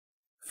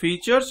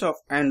Features of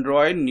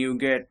Android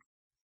Nougat.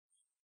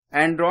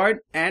 Android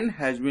N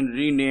has been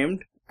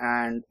renamed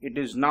and it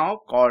is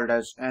now called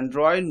as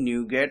Android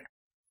Nougat.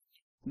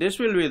 This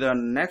will be the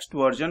next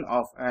version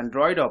of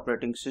Android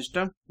operating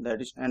system,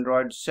 that is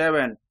Android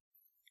 7.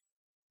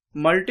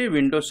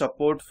 Multi-window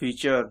support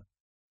feature.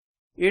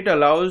 It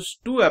allows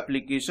two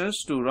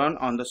applications to run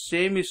on the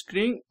same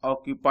screen,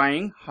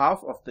 occupying half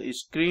of the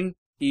screen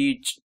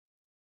each.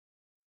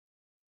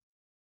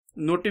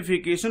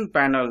 Notification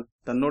panel.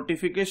 The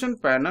notification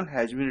panel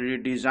has been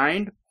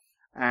redesigned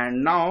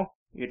and now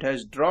it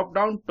has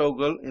drop-down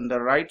toggle in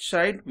the right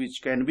side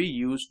which can be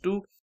used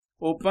to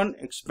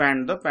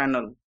expand the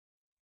panel.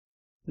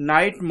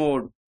 Night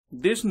mode.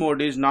 This mode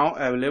is now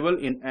available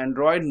in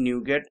Android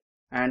Nougat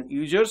and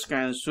users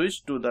can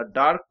switch to the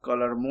dark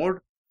color mode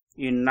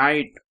in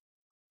night.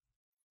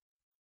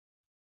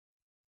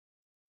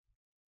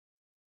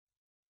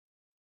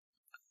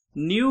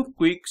 New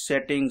quick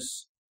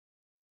settings.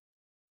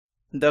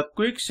 The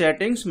quick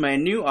settings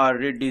menu are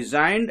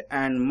redesigned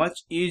and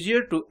much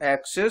easier to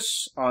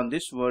access on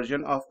this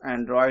version of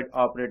Android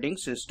operating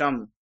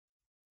system.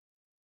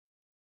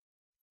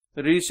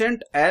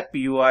 Recent app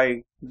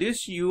UI.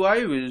 This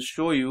UI will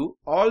show you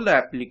all the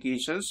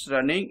applications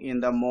running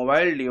in the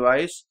mobile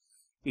device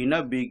in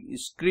a big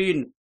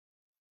screen.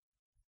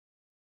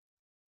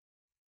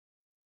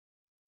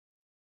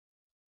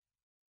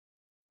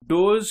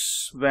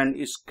 Doze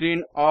when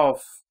screen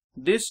off.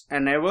 This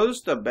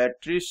enables the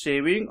battery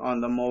saving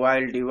on the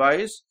mobile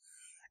device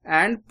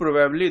and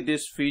probably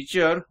this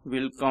feature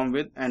will come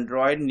with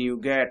Android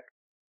Nougat.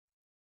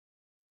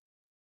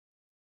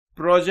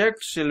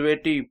 Project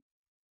Silhouette.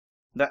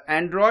 The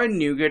Android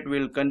Nougat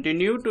will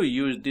continue to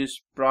use this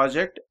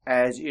project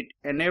as it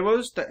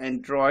enables the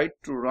Android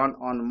to run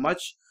on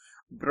much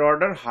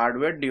broader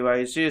hardware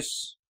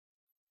devices.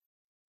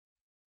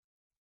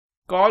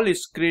 Call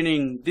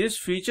screening. This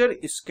feature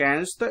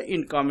scans the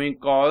incoming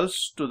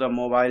calls to the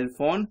mobile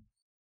phone.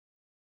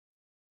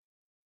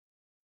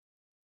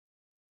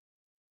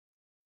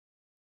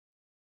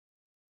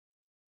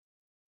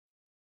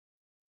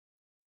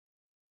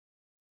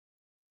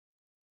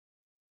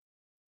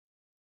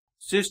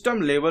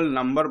 System level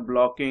number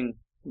blocking.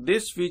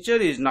 This feature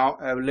is now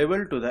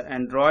available to the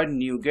Android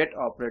Nougat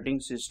operating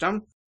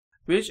system,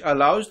 which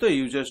allows the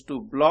users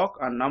to block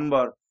a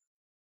number.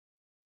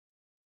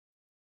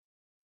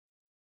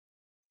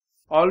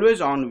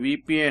 Always on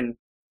VPN.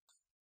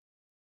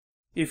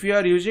 If you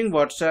are using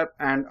WhatsApp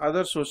and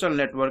other social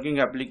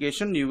networking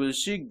application, you will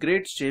see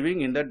great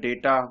saving in the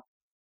data.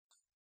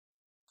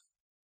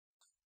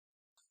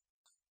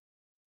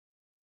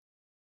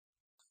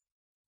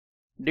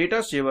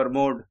 Data saver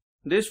mode.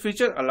 This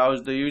feature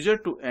allows the user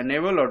to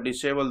enable or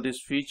disable this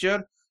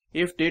feature.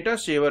 If data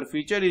saver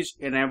feature is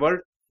enabled,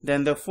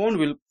 then the phone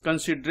will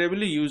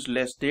considerably use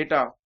less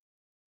data.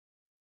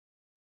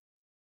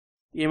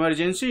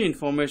 Emergency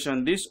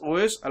information. This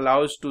OS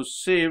allows to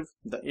save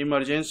the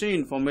emergency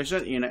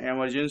information in an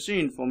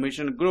emergency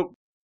information group.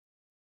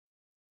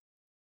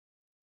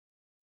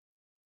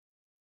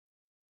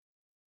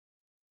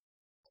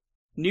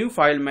 New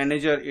file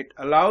manager. It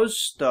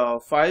allows the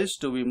files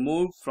to be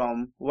moved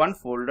from one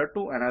folder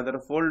to another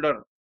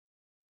folder.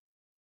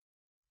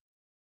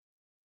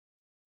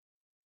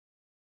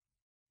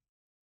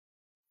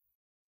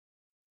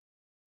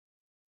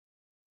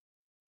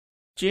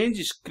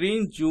 Change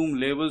screen zoom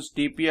levels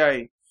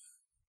DPI.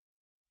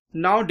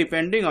 Now,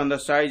 depending on the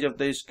size of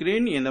the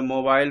screen in the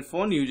mobile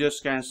phone, users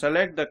can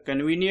select the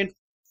convenient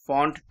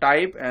font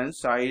type and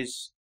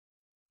size.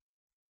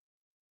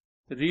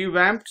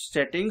 Revamped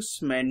settings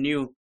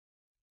menu.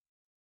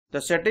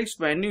 The settings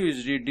menu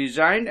is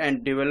redesigned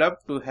and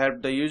developed to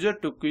help the user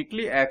to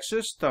quickly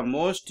access the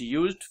most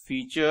used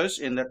features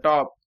in the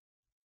top.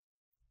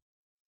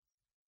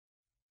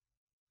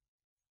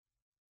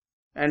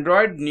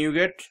 Android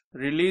Nougat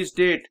release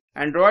date.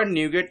 Android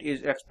Nougat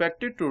is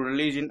expected to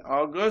release in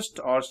August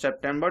or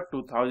September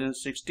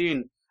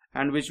 2016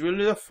 and which will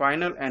be the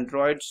final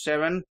Android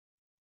 7